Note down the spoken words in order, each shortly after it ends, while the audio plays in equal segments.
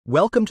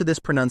Welcome to this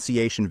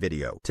pronunciation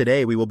video.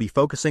 Today we will be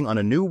focusing on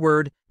a new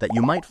word that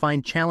you might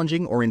find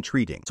challenging or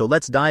intriguing. So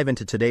let's dive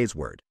into today's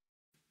word.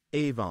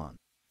 Avon,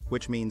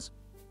 which means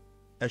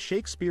a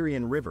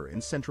Shakespearean river in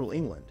central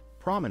England,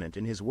 prominent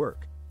in his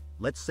work.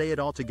 Let's say it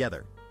all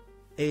together.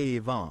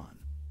 Avon.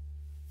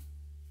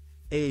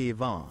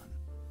 Avon.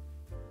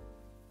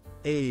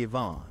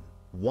 Avon.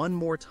 One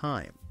more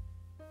time.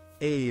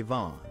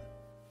 Avon.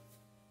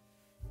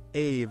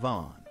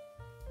 Avon.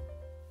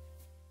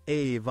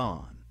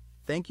 Avon.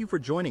 Thank you for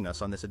joining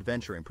us on this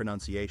adventure in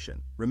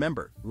pronunciation.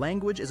 Remember,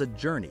 language is a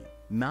journey,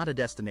 not a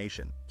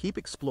destination. Keep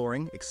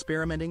exploring,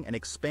 experimenting, and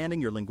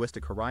expanding your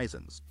linguistic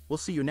horizons. We'll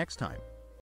see you next time.